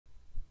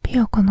ピ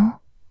ヨコの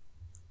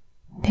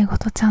寝言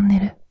チャンネ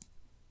ル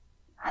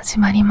始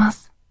まりま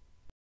す。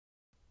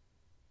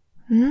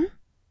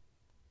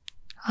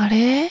あ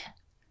れ？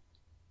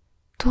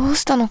どう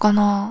したのか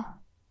な？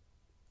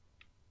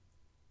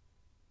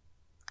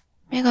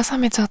目が覚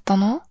めちゃった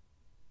の？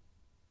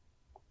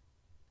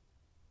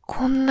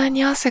こんな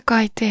に汗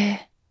かい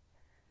て、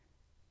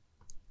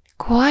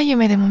怖い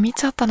夢でも見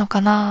ちゃったの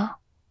かな？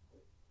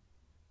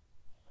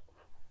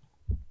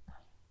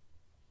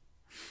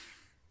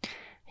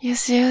よ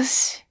しよ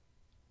し。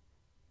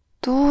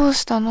どう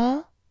した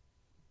の？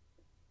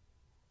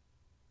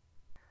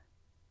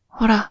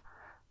ほら、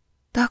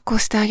抱っこ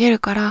してあげる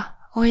から、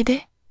おい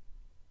で。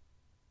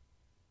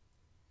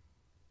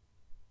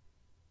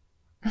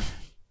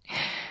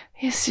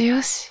よし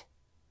よし。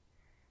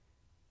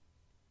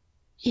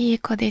いい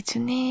子でちゅ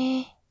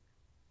ね。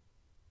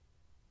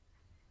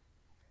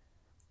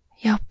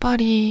やっぱ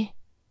り、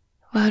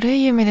悪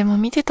い夢でも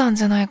見てたん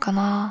じゃないか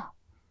な。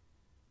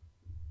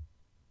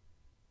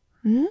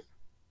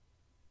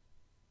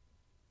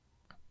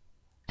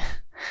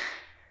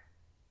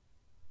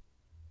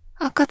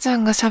赤ちゃ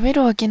んが喋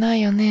るわけな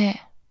いよ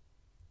ね。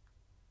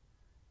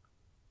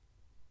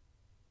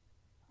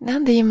な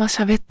んで今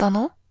喋った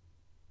の？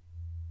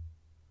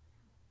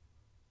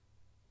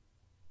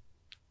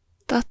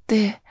だっ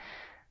て、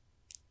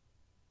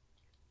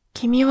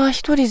君は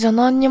一人じゃ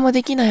何にも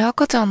できない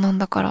赤ちゃんなん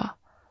だから。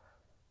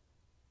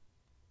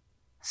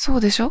そ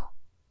うでしょ？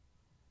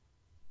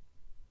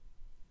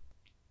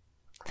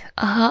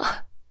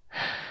あ、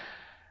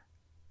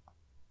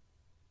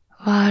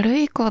悪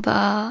い子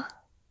だ。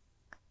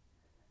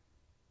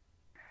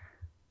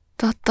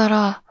だった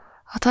ら、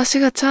私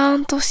がちゃ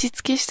んとし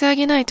つけしてあ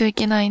げないとい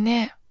けない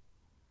ね。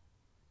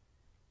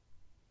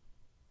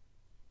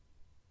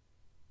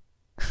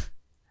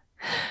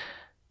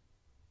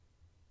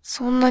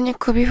そんなに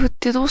首振っ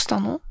てどうした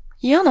の？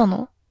嫌な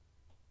の？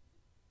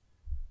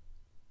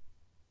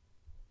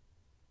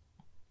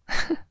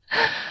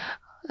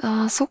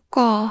ああ、そっ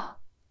か。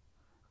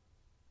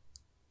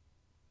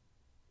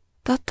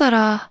だった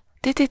ら、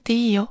出てって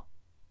いいよ。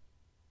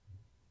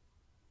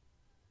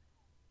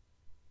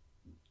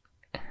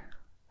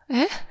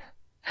え？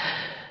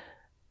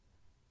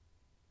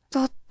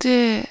だっ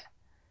て、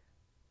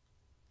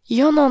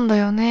嫌なんだ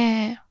よ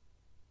ね。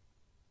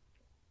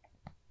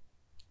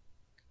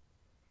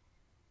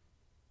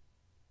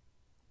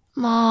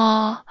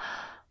ま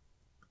あ、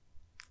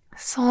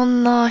そ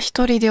んな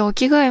一人でお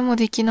着替えも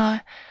できな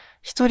い。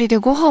一人で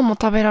ご飯も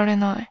食べられ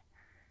ない。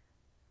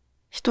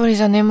一人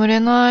じゃ眠れ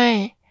な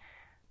い。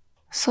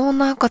そん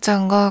な赤ちゃ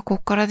んがこ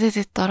っから出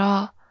てった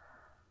ら、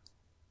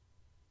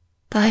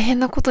大変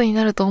なことに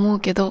なると思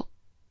うけど、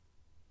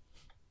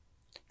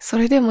そ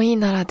れでもいい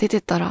なら出て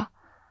ったら。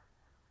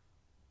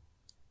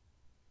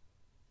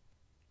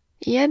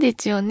嫌で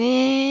ちゅよ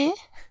ね。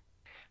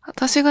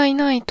私がい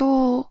ない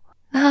と、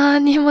な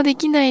んにもで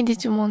きないで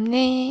ちゅもん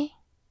ね。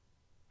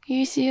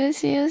よしよ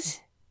しよ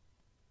し。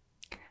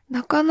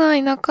泣かな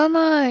い泣か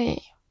な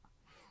い。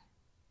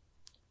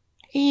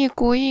いい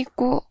子いい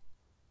子。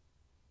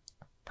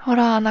ほ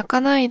ら、泣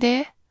かない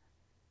で。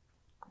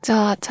じ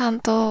ゃあ、ちゃん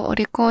とお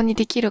利口に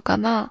できるか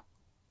な？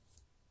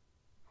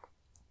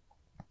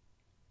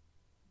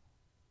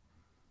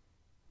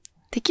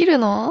できる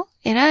の？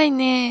偉い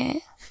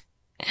ね。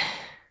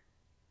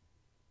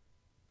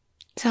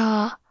じ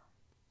ゃあ、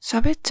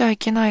喋っちゃい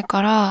けない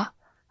から、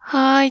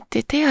はーいっ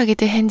て手挙げ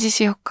て返事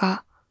しよっ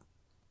か。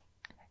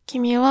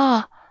君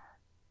は、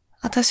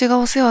私が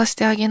お世話し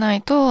てあげな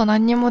いと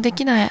何にもで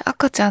きない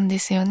赤ちゃんで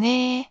すよ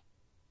ね。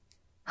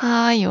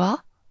はーい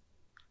は？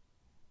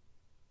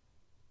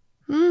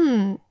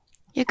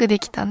よくで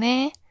きた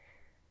ね。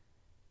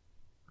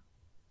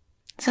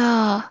じ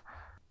ゃあ、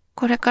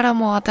これから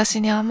も私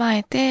に甘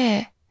え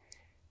て、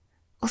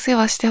お世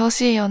話してほ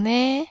しいよ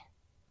ね。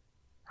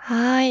は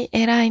ーい、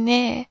偉い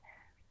ね。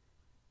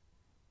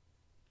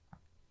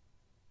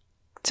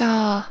じ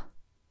ゃあ、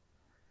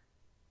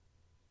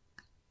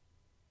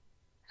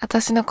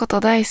私のこと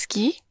大好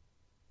き？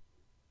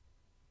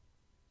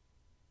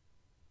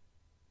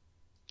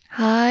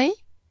はーい。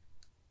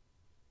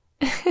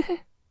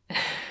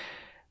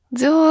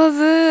上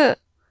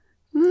手。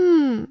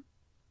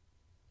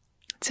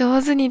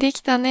上手にで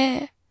きた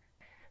ね。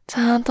ち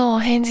ゃんとお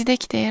返事で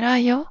きて偉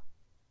いよ。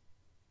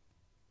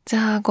じ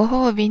ゃあご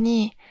褒美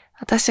に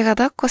私が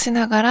抱っこし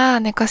ながら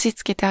寝かし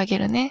つけてあげ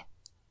るね。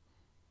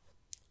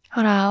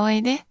ほら、お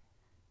いで。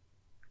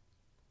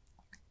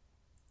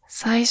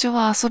最初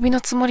は遊びの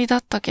つもりだ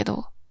ったけ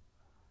ど、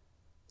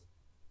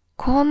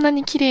こんな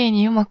に綺麗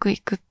にうまくい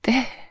くっ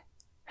て、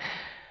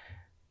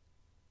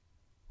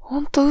ほ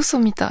んと嘘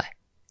みたい。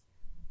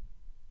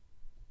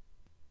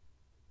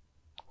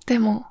で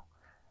も、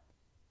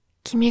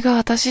君が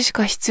私し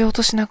か必要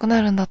としなく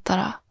なるんだった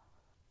ら、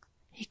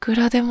いく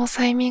らでも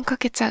催眠か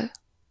けちゃう。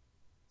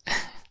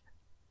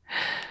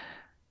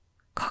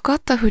かかっ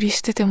たふり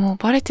してても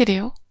バレてる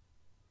よ。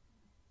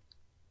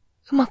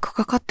うまく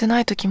かかってな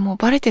い時も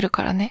バレてる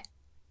からね。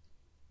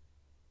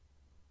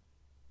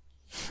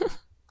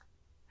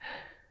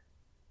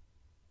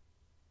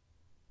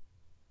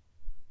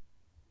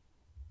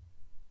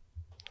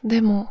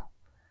でも、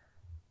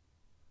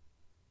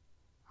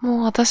も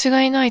う私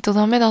がいないと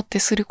ダメだって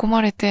刷り込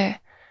まれ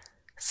て、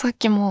さっ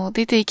きも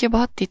出て行け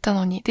ばって言った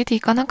のに出て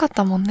行かなかっ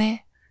たもん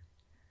ね。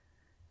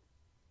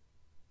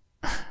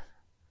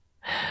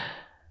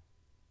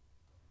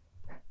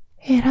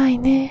偉い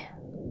ね。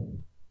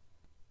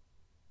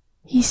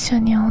一緒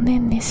におね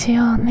んねし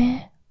よう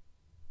ね。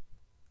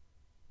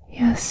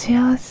よし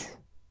よし。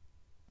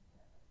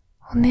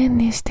おねん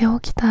ねして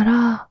起きた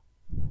ら、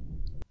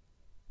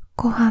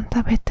ご飯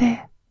食べ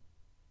て、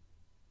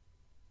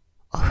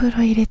お風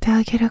呂入れて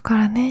あげるか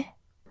らね。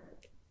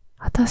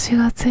私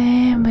が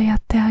全部や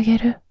ってあげ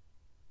る。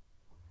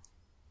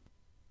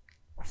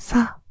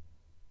さ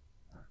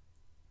あ、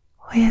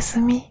おやす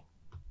み。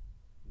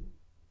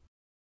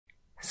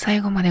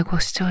最後までご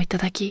視聴いた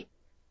だき、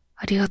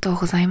ありがとう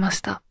ございま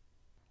した。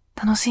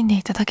楽しんで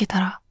いただけた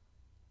ら、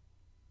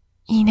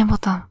いいねボ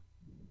タン、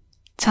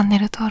チャンネ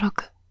ル登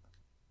録、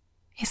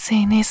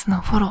SNS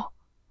のフォロ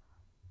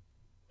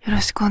ー、よ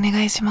ろしくお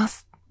願いしま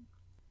す。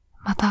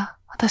また、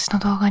私の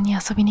動画に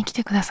遊びに来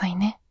てください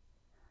ね。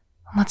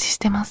お待ちし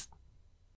てます。